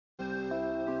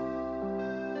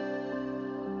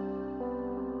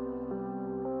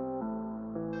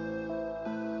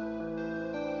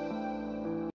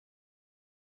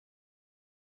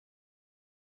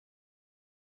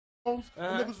The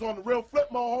niggas was on the real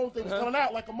flip mode, Holmes. They was coming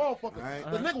out like a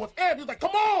motherfucker. The nigga was amped. He was like,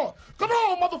 come on,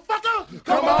 motherfucker.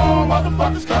 Come on,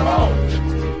 motherfuckers, come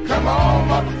on. Come on,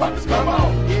 motherfuckers, come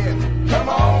on. Yeah. Come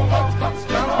on, motherfuckers,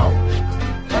 come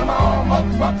on. Come on,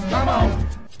 motherfuckers, come on.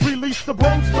 Release the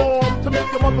brainstorm to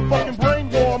make your motherfucking brain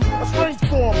warm. A strange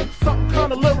form, something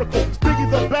kinda lyrical. Biggie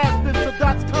the bastard, so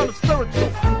that's kinda spiritual.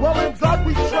 Well, in God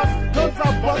we trust, guns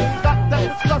I bust. Got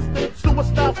that disgusting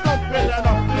suicide thumping. And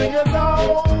do you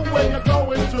know where you're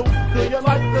going to? Do you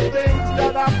like the things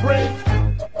that I bring?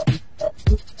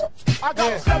 I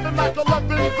got 7 Mac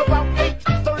 11s, about 8,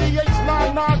 38s,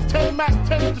 9, 9, 10 Mac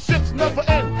 10s. The shits never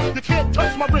end. You can't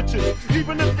touch my riches.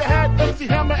 Even if you had MC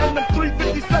Hammer and them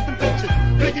 357 bitches.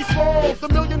 Biggie Smalls, the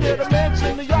millionaire, the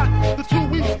mansion, the yacht, the 2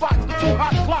 weed spots, the 2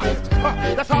 hot clocks.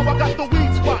 That's how I got the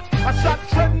weed spot. I shot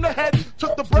Tread in the head,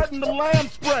 took the bread and the lamb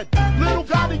spread. Little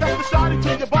Gotti got the shotty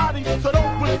to your body, so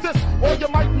don't resist or you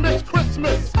might miss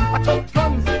Christmas. I tote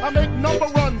guns, I make number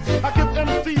runs, I give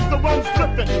MCs the runs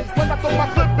dripping. When I throw my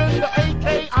clip in the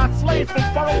AK, I slay from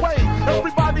far away.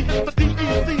 Everybody hits the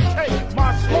D-E-C-K.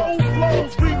 My slow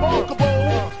flow's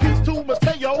remarkable. Peace to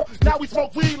Mateo, now we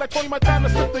smoke weed like Tony Montana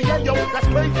sip the yayo. That's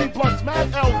crazy blunts,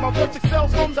 mad L's. My voice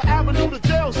excels from the avenue to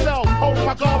jail cells. Oh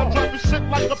my God, I'm dropping shit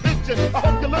like a pigeon. I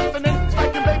hope you're listening,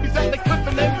 smacking babies as they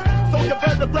glistening. So you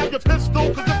better grab your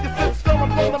pistol, cause if you sit still, I'm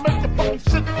gonna make your fucking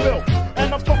shit spill.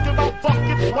 And I'm talking about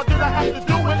buckets, why did I have to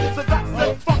do it? So that's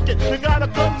it, fuck it. You got a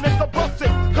gun, nigga, bust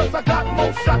it. Cause I got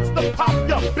more shots to pop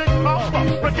ya. Big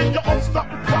papa, breaking your own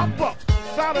something proper.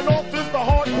 Signing off is the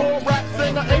hardcore rap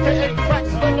singer, aka crack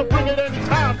slinger, bring it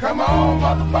anytime. Come on,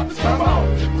 motherfuckers, come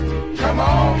on. Come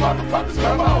on, motherfuckers,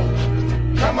 come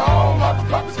on. Come on,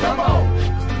 motherfuckers, come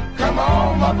on. Come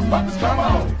on, motherfuckers, come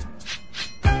on.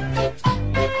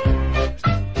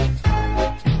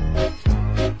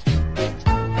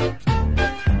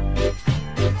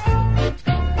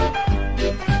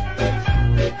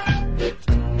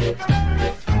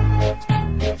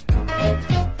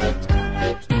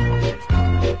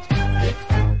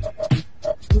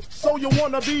 So you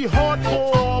wanna be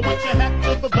hardcore with your hat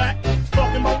to the back,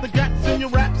 talking about the gats in your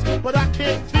raps, but I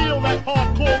can't feel that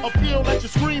hardcore appeal that you're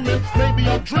screaming. Maybe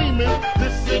I'm dreaming.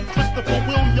 This ain't Christopher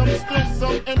Williams, still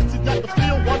some MC got the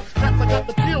feel one, perhaps I got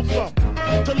the feel some.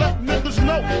 To let niggas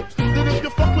know that if you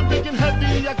fuck with big and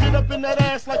heavy, I get up in that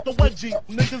ass like a wedgie.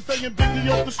 Niggas saying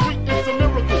Biggie off the street, it's a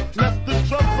miracle. Left the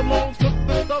drugs alone, took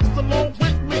the thugs along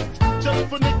with me. Just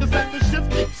for niggas acting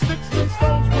shifty, sticks and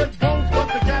stones, break bones, but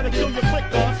they gotta kill you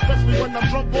quicker. Especially when I'm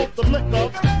drunk off the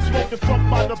liquor. Smoking funk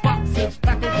by the boxes,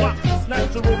 packing boxes.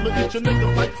 Natural to eat your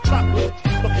niggas like chocolates.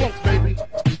 The funk, baby.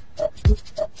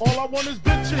 All I want is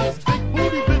bitches, big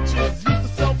booty bitches. Used to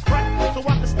sell crack so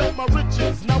I can stack my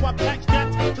riches. Now I pack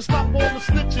cats to stop all the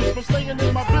snitches from staying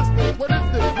in my business. What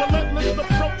is this? Relentless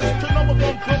approach to know if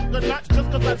I'm broke or not.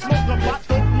 Just cause I smoke a lot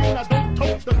don't mean I don't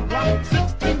tote the block.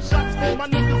 16 shots for my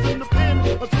niggas in the pen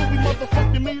until we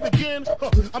motherfucking meet again.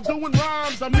 I'm doing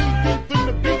rhymes, I'm knee deep in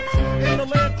the beats. In the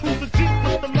Land Cruiser Jeep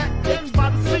with the Mac 10 by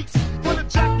the seats. For the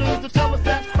chapters to tell us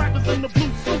ass crackers in the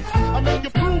blue suits. I make you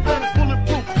prove that it's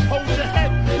bulletproof. Hold your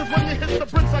head, cause when you hit the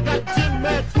bricks, I got gin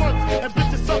mad blunts. And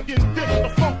bitches sucking dick, the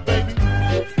funk, baby.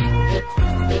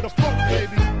 The funk,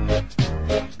 baby.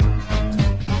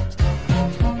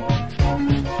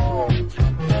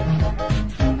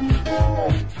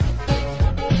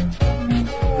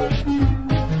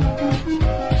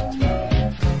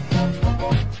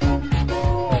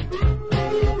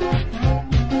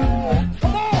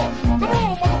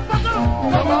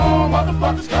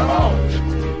 Motherfuckers, come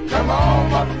on. Come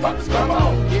on, motherfuckers, come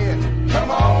on. Yeah.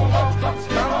 Come on, motherfuckers,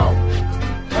 come on.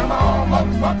 Come on,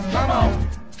 motherfuckers, come on.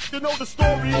 You know the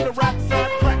story, the rap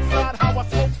side, crack side, how I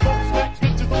smoke, smack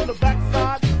bitches on the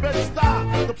backside.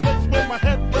 Bed-Stuy, the place where my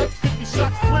head rests, 50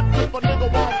 shots flipped if a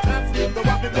nigga want test. The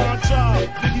rocket launcher,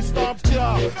 Biggie stomped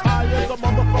ya, high as a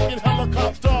motherfucking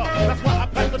helicopter. That's why I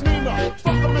pack a Nina,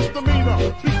 fuck a misdemeanor.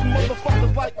 Beating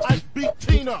motherfuckers like I beat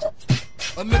Tina.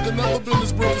 A nigga never been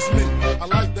as broke as me. I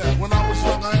like that. When I was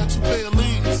young, I had 2 pair of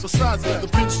leads. Besides that, the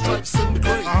pinstripes in the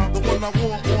gray. The one I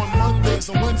wore on Mondays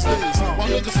and Wednesdays. While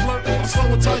niggas flirt, I'm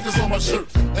sewing tigers on my shirt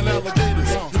and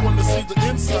alligators. You wanna see the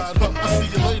inside? Huh, I'll see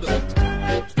you later.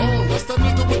 Oh, that's that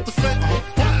nigga with the fake.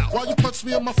 Wow. Why you punch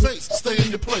me in my face? Stay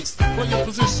in your place. Play your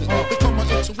position. Become my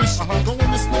intuition. Go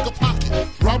in this nigga pocket.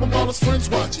 Rob him while his friends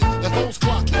watching. And hoes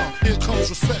clocking. Here comes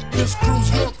respect. This crew's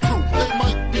your crew. They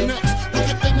might be next. Look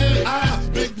at their name.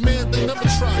 Big man, they never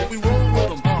try. We roll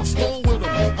with them, slow with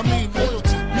them. I mean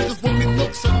loyalty. Niggas want me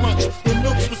milks at lunch. The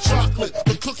milks with chocolate,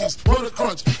 the cookies, butter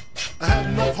crunch. I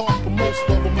had no heart for most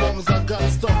of them, long as I got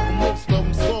stuff for most of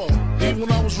them. So even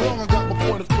when I was wrong, I got my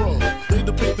point across. They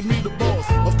depicted me to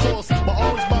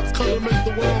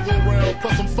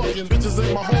packing. Bitches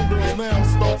ain't my homegirls now,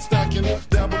 start stacking.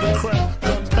 Dabble in crack,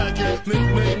 gun packing.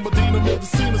 Nickname Medina,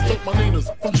 Medicinas, took my Ninas.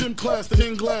 From gym class to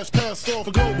in glass, pass off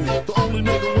for global. The only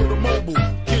nigga with a mobile.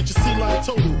 Can't you see like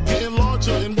total? Getting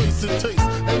larger in waist and taste.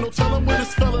 Ain't no telling where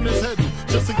this felon is heading.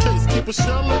 Just in case, keep a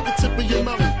shell at the tip of your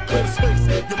melon. Clear the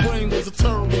space, your brain was a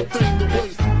terrible thing to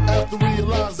waste. After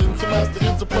realizing to master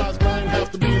enterprise, I ain't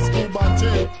have to be in school by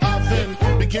 10. I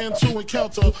then began to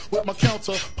encounter with my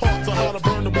counterparts on how to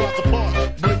burn the block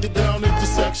apart. Break it down into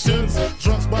sections,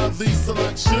 drugs by these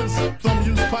selections. Some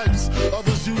use pipes,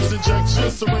 others use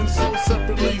injections. Syringe sold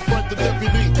separately, fight the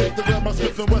deputy. Take the grab my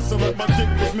Smith & Wesson like my dick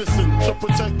was missing. To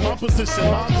protect my position,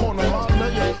 my corner, my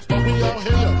layer. But we out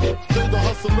here, play the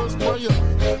hustler's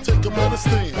prayer. Take a better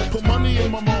stand, put money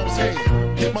in my mom's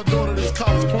hand. Get my daughter this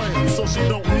college plan, so she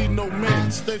don't need no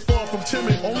man. Stay far from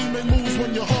timid, only make moves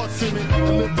when your heart's in it.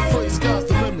 And live the phrase, sky's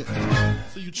the limit.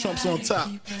 So you chumps on top.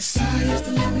 Sky is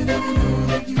the limit, and you know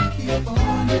that you keep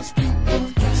on, just keep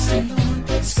on pressing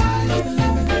on. Sky is the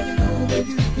limit, and you know that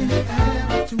you can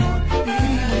have what you want, be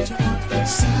what you want.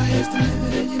 Sky is the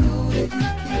limit, and you know that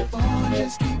you keep on,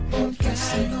 just keep on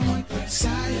pressing on.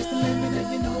 Sky is the limit,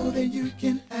 and you know that you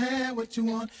can have what you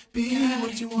want, be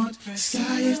what you want.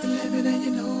 Sky is the limit, and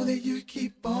you know that you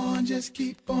keep on, just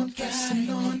keep on pressing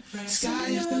on. Sky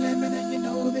is the limit, and you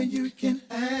know that you can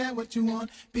have what you want,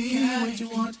 be what you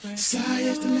want. Sky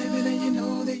is the limit, and you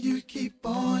know that you keep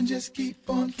on, just keep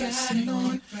on pressing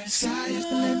on. Sky is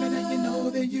the limit, and you know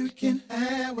that you can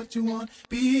have what you want,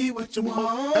 be what you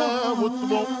want. Have what you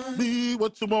want, be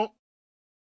what you want.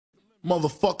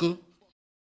 Motherfucker.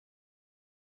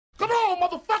 Come on,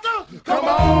 motherfucker! Come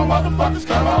on, motherfuckers,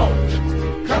 come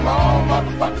on. Come on,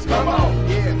 motherfuckers, come on.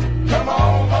 Yeah. Come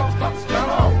on, motherfuckers, come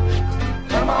on.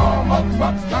 Come on,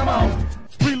 motherfuckers, come on.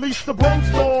 Release the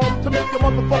brainstorm to make your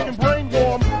motherfucking brain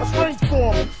warm. A strange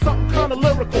form, something kinda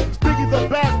lyrical. Biggie the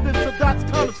bastard, so that's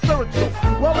kinda spiritual.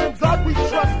 Well, in God we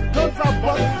trust, guns I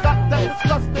bust. Got that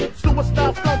disgusting,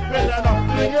 suicide thumping. And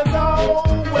do you know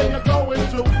where you're going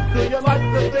to? Do you like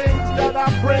the things that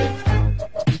I bring?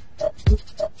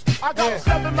 I got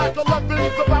 7 Mac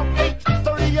 11s, about 8,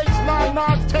 38s, 9,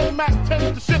 9, 10 Mac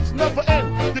 10s, the shits never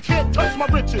end. You can't touch my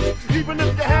riches, even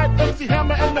if you had MC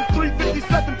Hammer and them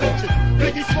 357 bitches.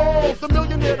 Biggie Smalls, the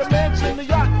millionaire, the mansion, the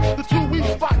yacht, the 2 weed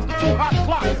spots, the 2 hot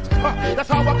clocks. That's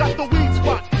how I got the weed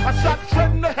spot. I shot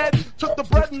Tread in the head, took the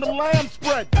bread and the lamb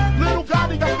spread. Little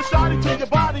Gotti got the shotty to your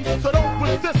body, so don't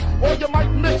resist or you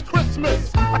might miss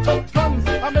Christmas. I took guns,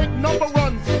 I make number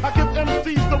runs, I give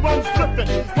MCs the runs dripping.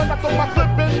 When I throw my clip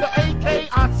in the AK,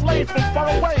 I slay from far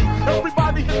away.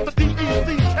 Everybody hit the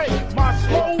DECK. My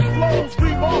slow flow's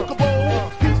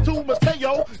remarkable. Peace to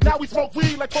Mateo. Now we smoke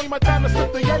weed like Tony Montana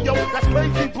slipped the yayo. That's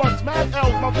crazy blunts, mad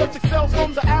L's. My voice excels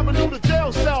from the avenue to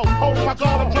jail cell. Oh my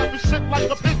God, I'm dropping shit like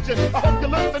a pigeon. I hope you're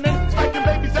listening. Smacking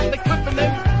babies at they clipping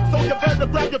in. So you better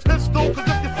grab your pistol, cause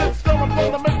if you